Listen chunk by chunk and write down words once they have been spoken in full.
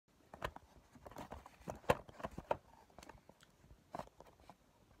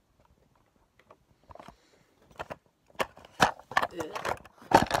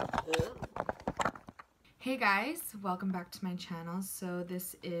Hey guys, welcome back to my channel. So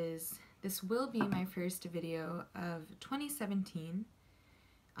this will be my first video of 2017.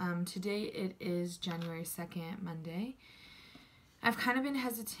 Today it is January 2nd, Monday. I've kind of been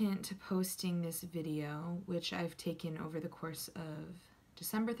hesitant to posting this video, which I've taken over the course of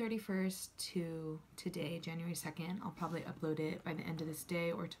December 31st to today, January 2nd. I'll probably upload it by the end of this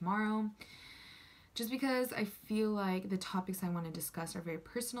day or tomorrow, just because I feel like the topics I want to discuss are very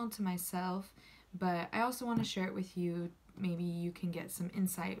personal to myself, but I also want to share it with you. Maybe you can get some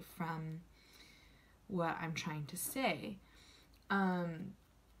insight from what I'm trying to say.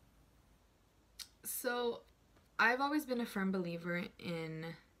 So I've always been a firm believer in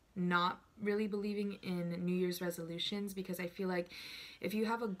not really believing in New Year's resolutions, because I feel like if you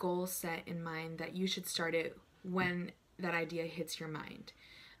have a goal set in mind, that you should start it when that idea hits your mind.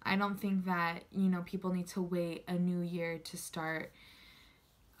 I don't think that, people need to wait a new year to start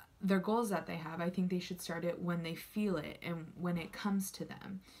their goals that they have. I think they should start it when they feel it and when it comes to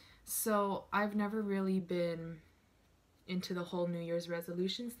them. So I've never really been into the whole New Year's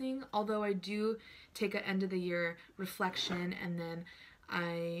resolutions thing, although I do take an end of the year reflection, and then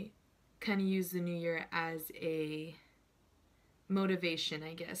I kind of use the new year as a motivation,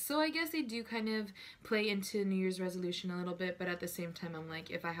 I guess. So I guess they do kind of play into New Year's resolution a little bit, but at the same time, I'm like,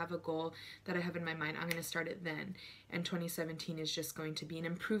 if I have a goal that I have in my mind, I'm going to start it then. And 2017 is just going to be an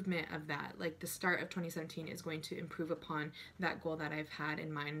improvement of that. Like, the start of 2017 is going to improve upon that goal that I've had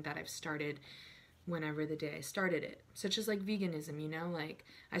in mind, that I've started whenever the day I started it. Such as like veganism, like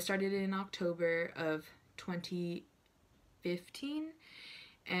I started it in October of 2015.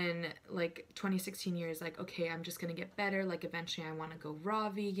 And like 2016 year is like, okay, I'm just gonna get better. Like, eventually I want to go raw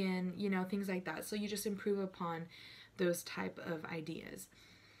vegan, things like that. So you just improve upon those type of ideas.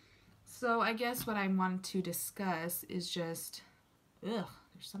 So I guess what I want to discuss is just, there's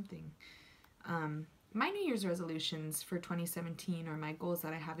something. My New Year's resolutions for 2017, or my goals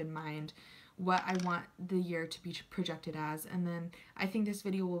that I have in mind, what I want the year to be projected as. And then I think this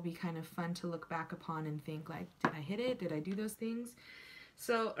video will be kind of fun to look back upon and think like, did I hit it? Did I do those things?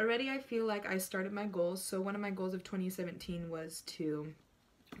 So already I feel like I started my goals. So one of my goals of 2017 was to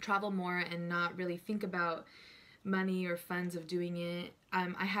travel more and not really think about money or funds of doing it.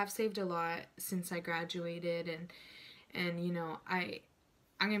 I have saved a lot since I graduated, and I'm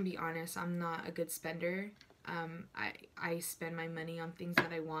gonna be honest, I'm not a good spender. I spend my money on things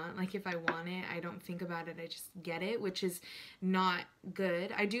that I want. Like, if I want it, I don't think about it, I just get it, which is not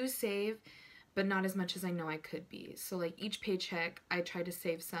good. I do save, but not as much as I know I could be. So like, each paycheck I try to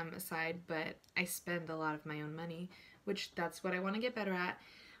save some aside, but I spend a lot of my own money, which that's what I want to get better at.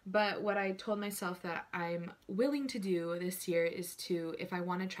 But what I told myself that I'm willing to do this year is to, if I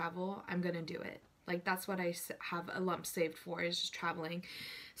want to travel, I'm gonna do it. Like, that's what I have a lump saved for, is just traveling.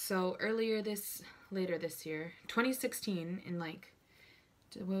 So later this year, 2016, in like,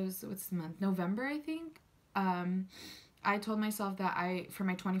 what's the month? November, I think. I told myself that for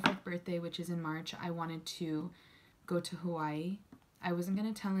my 25th birthday, which is in March, I wanted to go to Hawaii. I wasn't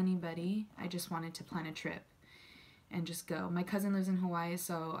going to tell anybody. I just wanted to plan a trip and just go. My cousin lives in Hawaii,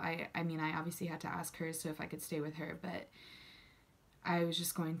 so I obviously had to ask her so if I could stay with her, but I was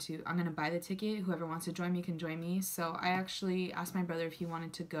just I'm going to buy the ticket. Whoever wants to join me can join me. So I actually asked my brother if he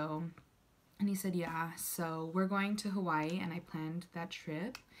wanted to go, and he said yeah. So we're going to Hawaii, and I planned that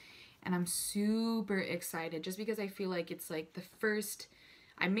trip. And I'm super excited, just because I feel like it's like the first,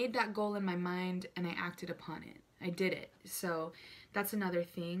 I made that goal in my mind and I acted upon it. I did it. So that's another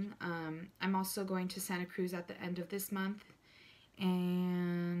thing. I'm also going to Santa Cruz at the end of this month.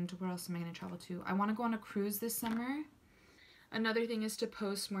 And where else am I going to travel to? I want to go on a cruise this summer. Another thing is to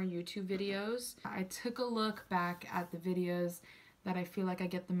post more YouTube videos. I took a look back at the videos that I feel like I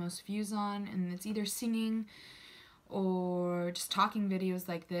get the most views on, and it's either singing or just talking videos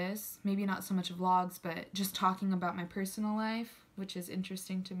like this. Maybe not so much vlogs, but just talking about my personal life, which is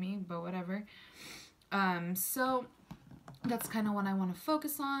interesting to me, but whatever. So that's kind of what I want to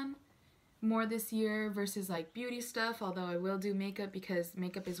focus on more this year, versus like beauty stuff, although I will do makeup, because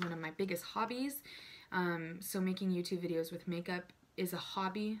makeup is one of my biggest hobbies. So making YouTube videos with makeup is a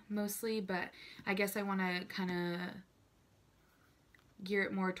hobby mostly, but I guess I want to kind of gear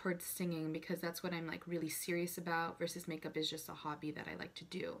it more towards singing, because that's what I'm like really serious about, versus makeup is just a hobby that I like to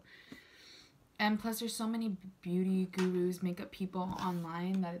do. And plus, there's so many beauty gurus, makeup people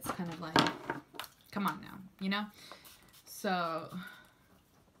online, that it's kind of like, come on now, So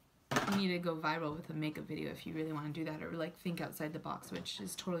you need to go viral with a makeup video if you really want to do that, or like think outside the box, which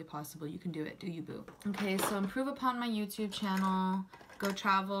is totally possible. You can do it. Do you, boo? Okay, so improve upon my YouTube channel, go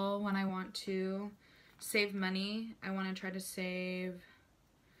travel when I want to, save money. I want to try to save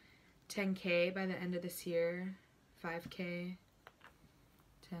 10K by the end of this year, 5K,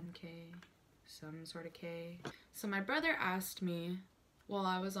 10K, some sort of K. So my brother asked me while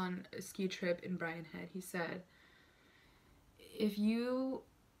I was on a ski trip in Brian Head, he said, if you,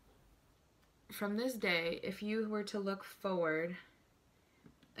 from this day, if you were to look forward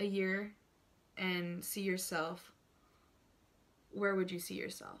a year and see yourself, where would you see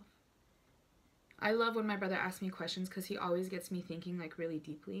yourself? I love when my brother asks me questions because he always gets me thinking like really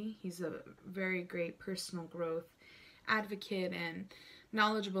deeply. He's a very great personal growth advocate and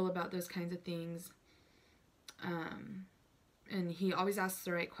knowledgeable about those kinds of things. And he always asks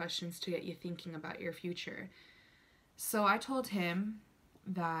the right questions to get you thinking about your future. So I told him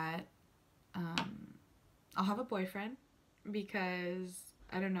that I'll have a boyfriend because,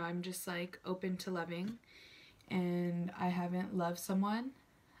 I don't know, I'm just like open to loving, and I haven't loved someone.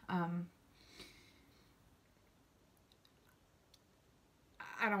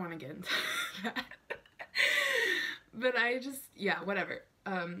 I don't want to get into that. But I just, yeah, whatever.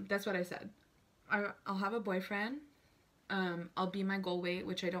 That's what I said. I'll have a boyfriend. I'll be my goal weight,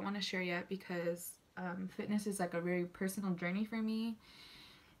 which I don't want to share yet because fitness is like a very personal journey for me.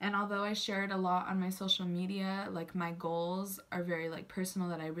 And although I share it a lot on my social media, like my goals are very like personal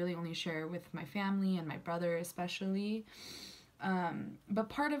that I really only share with my family and my brother especially. But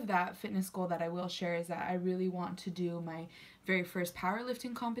part of that fitness goal that I will share is that I really want to do my very first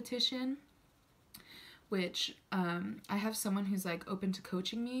powerlifting competition, which I have someone who's like open to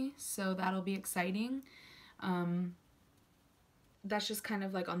coaching me, so that'll be exciting. That's just kind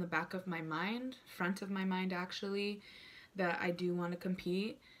of like on the back of my mind, front of my mind actually, that I do want to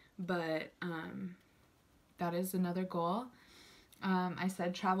compete, but that is another goal. I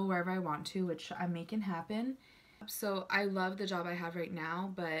said travel wherever I want to, which I'm making happen. So I love the job I have right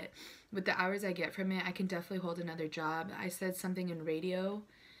now, but with the hours I get from it, I can definitely hold another job. I said something in radio.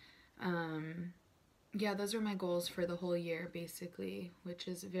 Yeah, those are my goals for the whole year, basically, which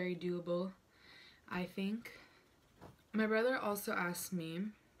is very doable, I think. My brother also asked me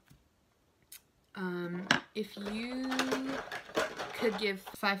if you could give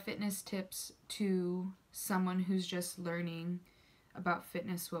 5 fitness tips to someone who's just learning about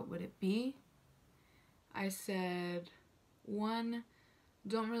fitness, what would it be? I said, 1,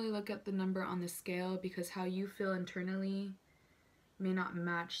 don't really look at the number on the scale because how you feel internally may not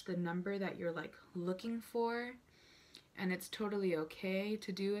match the number that you're like looking for, and it's totally okay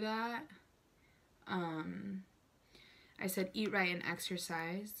to do that. I said eat right and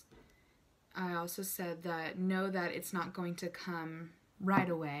exercise. I also said that know that it's not going to come right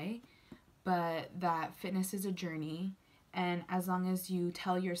away, but that fitness is a journey, and as long as you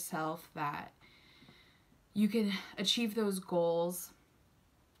tell yourself that you can achieve those goals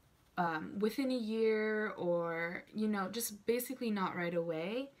within a year, or, you know, just basically not right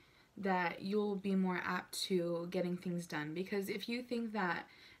away, that you'll be more apt to getting things done. Because if you think that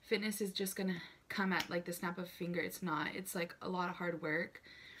fitness is just gonna come at like the snap of a finger, it's not. It's like a lot of hard work.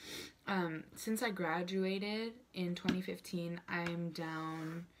 Since I graduated in 2015, I'm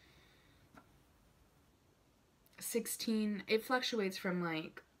down 16. It fluctuates from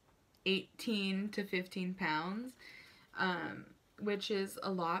like 18 to 15 pounds, which is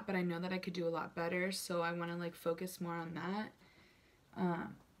a lot, but I know that I could do a lot better, so I want to like focus more on that.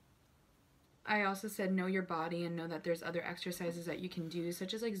 I also said know your body and know that there's other exercises that you can do,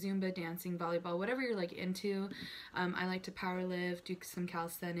 such as like Zumba, dancing, volleyball, whatever you're like into. I like to power lift, do some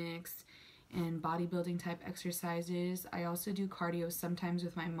calisthenics and bodybuilding type exercises. I also do cardio sometimes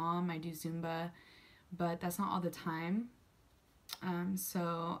with my mom. I do Zumba, but that's not all the time.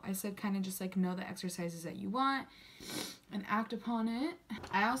 So I said kind of just like know the exercises that you want and act upon it.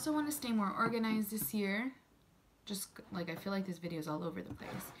 I also want to stay more organized this year. Just like I feel like this video is all over the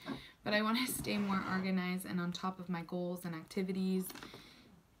place, but I want to stay more organized and on top of my goals and activities.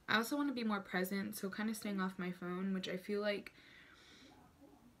 I also want to be more present, so kind of staying off my phone, which I feel like,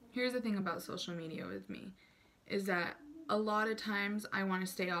 here's the thing about social media with me, is that a lot of times I want to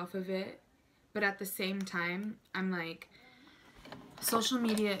stay off of it, but at the same time I'm like, social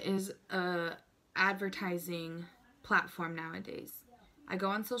media is a advertising platform nowadays. I go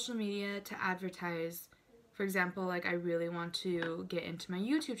on social media to advertise. For example, like I really want to get into my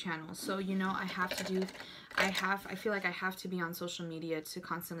YouTube channel, so you know I feel like I have to be on social media to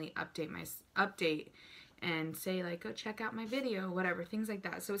constantly update and say like, go check out my video, whatever, things like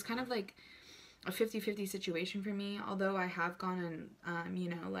that. So it's kind of like a 50-50 situation for me, although I have gone on you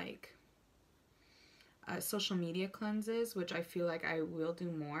know, like social media cleanses, which I feel like I will do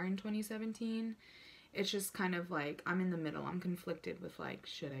more in 2017. It's just kind of like I'm in the middle. I'm conflicted with like,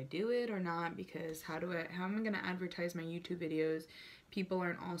 should I do it or not? Because how am I going to advertise my YouTube videos? people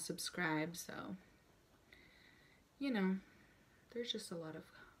aren't all subscribed, so, you know, there's just a lot of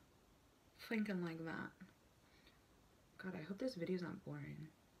thinking like that. God, I hope this video's not boring.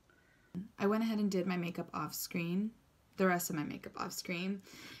 I went ahead and did my makeup off screen, the rest of my makeup off screen,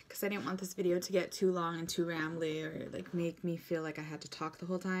 because I didn't want this video to get too long and too rambly or like make me feel like I had to talk the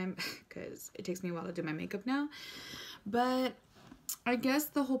whole time, because it takes me a while to do my makeup now. But I guess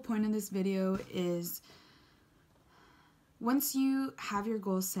the whole point of this video is, once you have your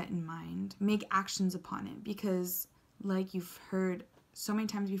goals set in mind, make actions upon it, because like you've heard so many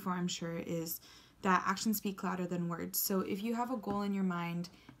times before, I'm sure, is that actions speak louder than words. So if you have a goal in your mind,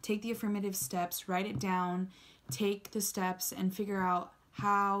 take the affirmative steps, write it down, take the steps, and figure out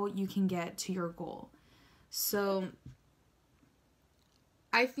how you can get to your goal. So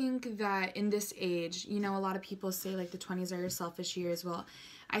I think that in this age, you know, a lot of people say like the 20s are your selfish years. Well,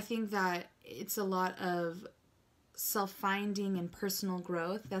 I think that it's a lot of self-finding and personal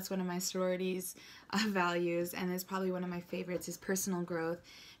growth. That's one of my sorority's values, and it's probably one of my favorites, is personal growth,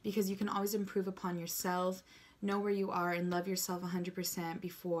 because you can always improve upon yourself, know where you are, and love yourself 100%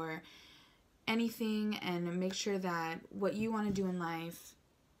 before anything, and make sure that what you want to do in life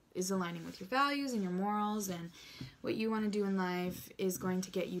is aligning with your values and your morals, and what you want to do in life is going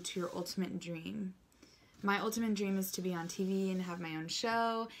to get you to your ultimate dream. My ultimate dream is to be on TV and have my own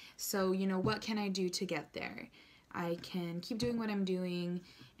show. So, you know, what can I do to get there? I can keep doing what I'm doing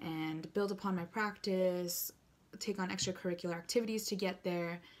and build upon my practice, take on extracurricular activities to get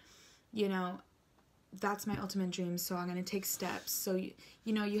there. You know, that's my ultimate dream, so I'm going to take steps. So,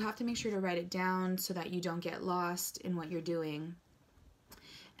 you know, you have to make sure to write it down so that you don't get lost in what you're doing.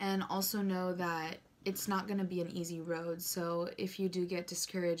 And also know that it's not going to be an easy road. So if you do get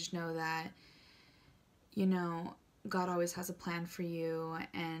discouraged, know that, you know, God always has a plan for you,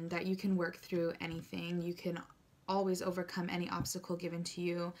 and that you can work through anything. You can always overcome any obstacle given to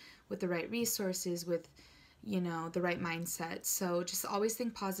you with the right resources, with, you know, the right mindset. So just always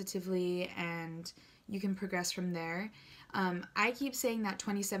think positively, and you can progress from there. I keep saying that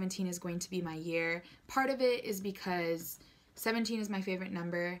 2017 is going to be my year. Part of it is because 17 is my favorite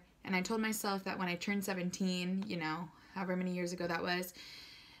number, and I told myself that when I turned 17, you know, however many years ago that was,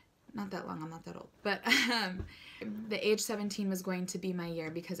 not that long, I'm not that old, but the age 17 was going to be my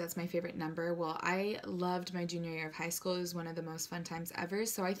year because that's my favorite number. Well, I loved my junior year of high school. It was one of the most fun times ever.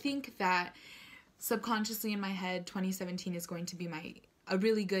 So I think that subconsciously in my head, 2017 is going to be a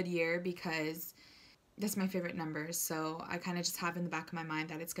really good year because that's my favorite number. So I kind of just have in the back of my mind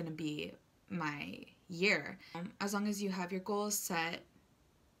that it's going to be my year. As long as you have your goals set,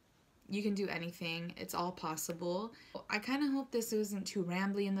 you can do anything. It's all possible. I kind of hope this isn't too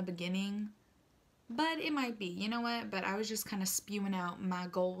rambly in the beginning, but it might be. You know what? But I was just kind of spewing out my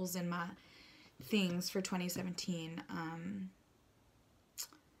goals and my things for 2017.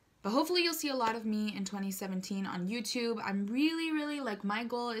 But hopefully you'll see a lot of me in 2017 on YouTube. I'm really, like, my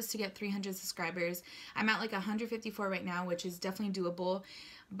goal is to get 300 subscribers. I'm at like 154 right now, which is definitely doable.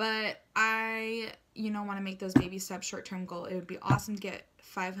 But I, you know, want to make those baby steps, short-term goal. It would be awesome to get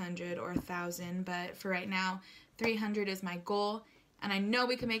 500 or 1,000. But for right now, 300 is my goal. And I know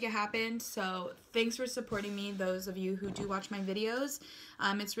we can make it happen. So thanks for supporting me, those of you who do watch my videos.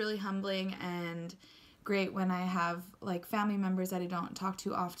 It's really humbling and great when I have like family members that I don't talk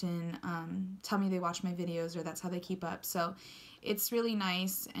to often tell me they watch my videos, or that's how they keep up. So it's really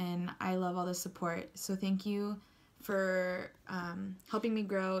nice, and I love all the support. So thank you for helping me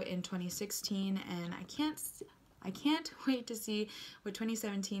grow in 2016, and I can't wait to see what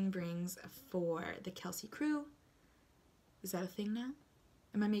 2017 brings for the Kelsey crew. Is that a thing now?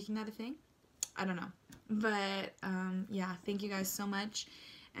 Am I making that a thing? I don't know. But yeah, thank you guys so much.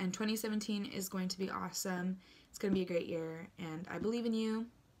 And 2017 is going to be awesome. It's going to be a great year, and I believe in you.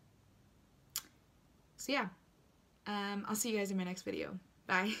 So yeah, I'll see you guys in my next video.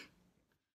 Bye.